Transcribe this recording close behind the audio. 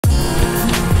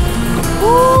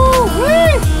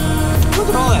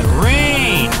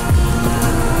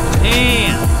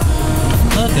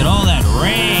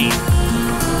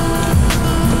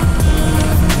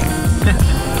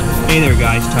Hey there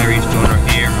guys, Tyrese Joyner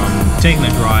here. I'm taking a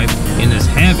drive in this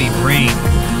heavy rain.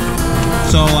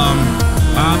 So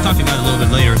I'll talk to you guys a little bit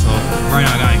later, so right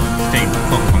now I gotta stay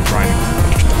focused on driving.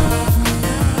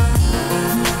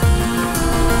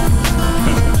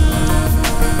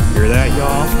 Hear that,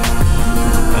 y'all?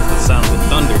 That's the sound of a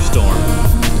thunderstorm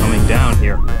coming down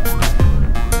here.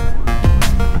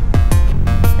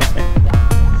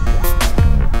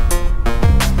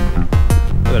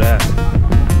 Look at that.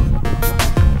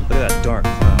 Look at that dark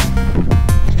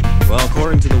cloud. Well,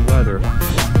 according to the weather,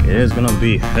 it is gonna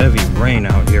be heavy rain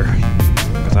out here.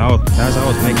 Because as I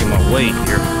was making my way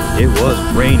here, it was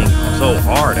raining so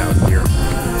hard out here.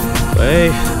 But hey,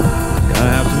 gotta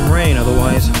have some rain,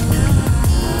 otherwise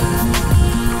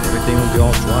everything will be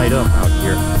all dried up out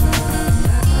here.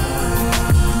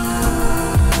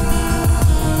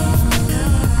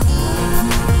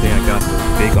 I think I got this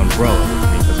big umbrella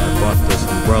with me because I bought this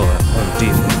umbrella at Home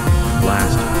Depot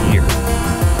last year. I'm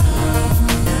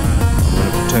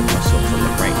gonna protect myself from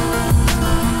the rain,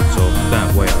 so that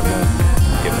way I won't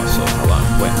get myself a lot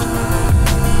wet.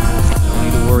 Don't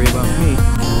need to worry about me.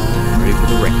 I'm ready for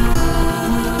the rain.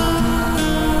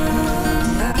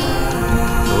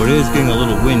 So it is getting a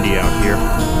little windy out here.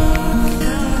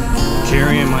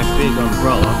 Carrying my big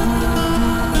umbrella,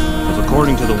 because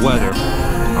according to the weather,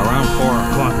 around 4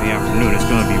 o'clock in the afternoon, it's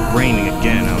going to be raining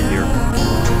again out here.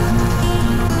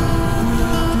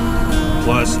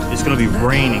 Plus, it's going to be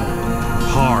raining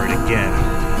hard again,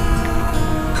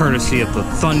 courtesy of the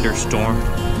thunderstorm.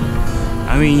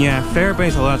 I mean, yeah,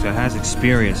 Fairbanks, Alaska has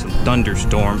experienced some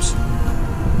thunderstorms.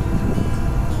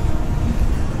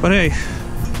 But hey,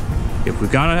 if we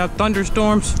gotta have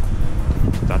thunderstorms,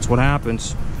 that's what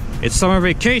happens. It's summer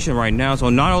vacation right now, so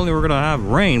not only we're gonna have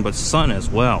rain, but sun as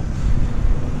well.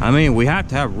 I mean, we have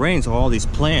to have rain so all these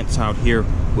plants out here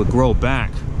will grow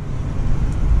back.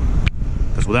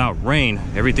 Because without rain,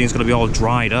 everything's gonna be all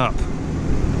dried up.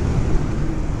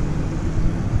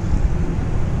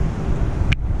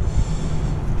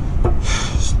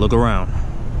 Just look around.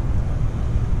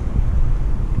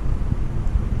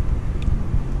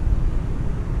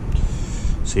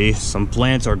 See, some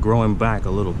plants are growing back a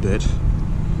little bit,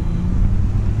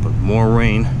 but more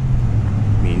rain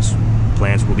means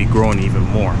plants will be growing even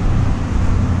more.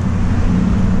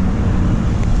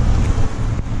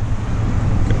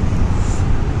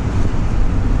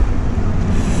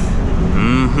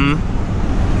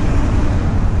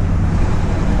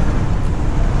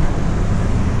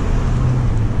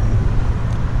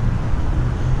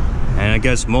 And I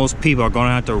guess most people are gonna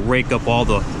have to rake up all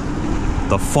the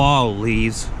fall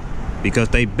leaves because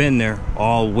they've been there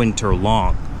all winter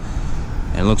long,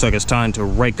 and it looks like it's time to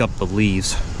rake up the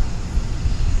leaves.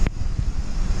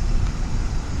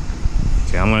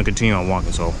 Okay, I'm gonna continue on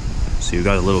walking, so see you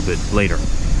guys a little bit later.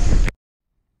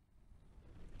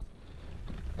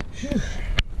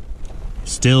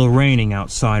 Still raining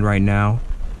outside right now,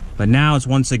 but now it's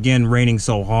once again raining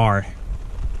so hard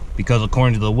because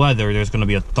according to the weather there's gonna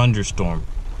be a thunderstorm.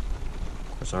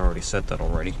 Of course, I already said that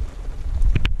already.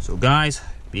 So guys,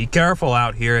 be careful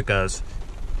out here, because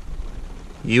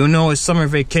you know it's summer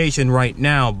vacation right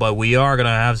now, but we are gonna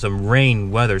have some rain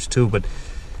weathers too. But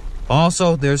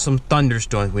also there's some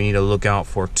thunderstorms we need to look out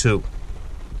for too.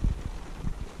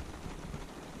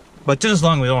 But just as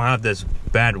long as we don't have this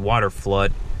bad water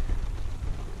flood.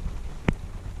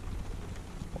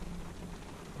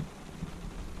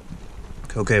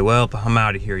 Okay, well, I'm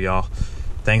out of here, y'all.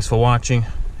 Thanks for watching.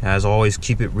 As always,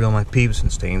 keep it real, my peeps, and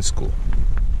stay in school.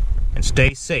 And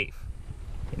stay safe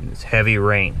in this heavy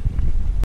rain.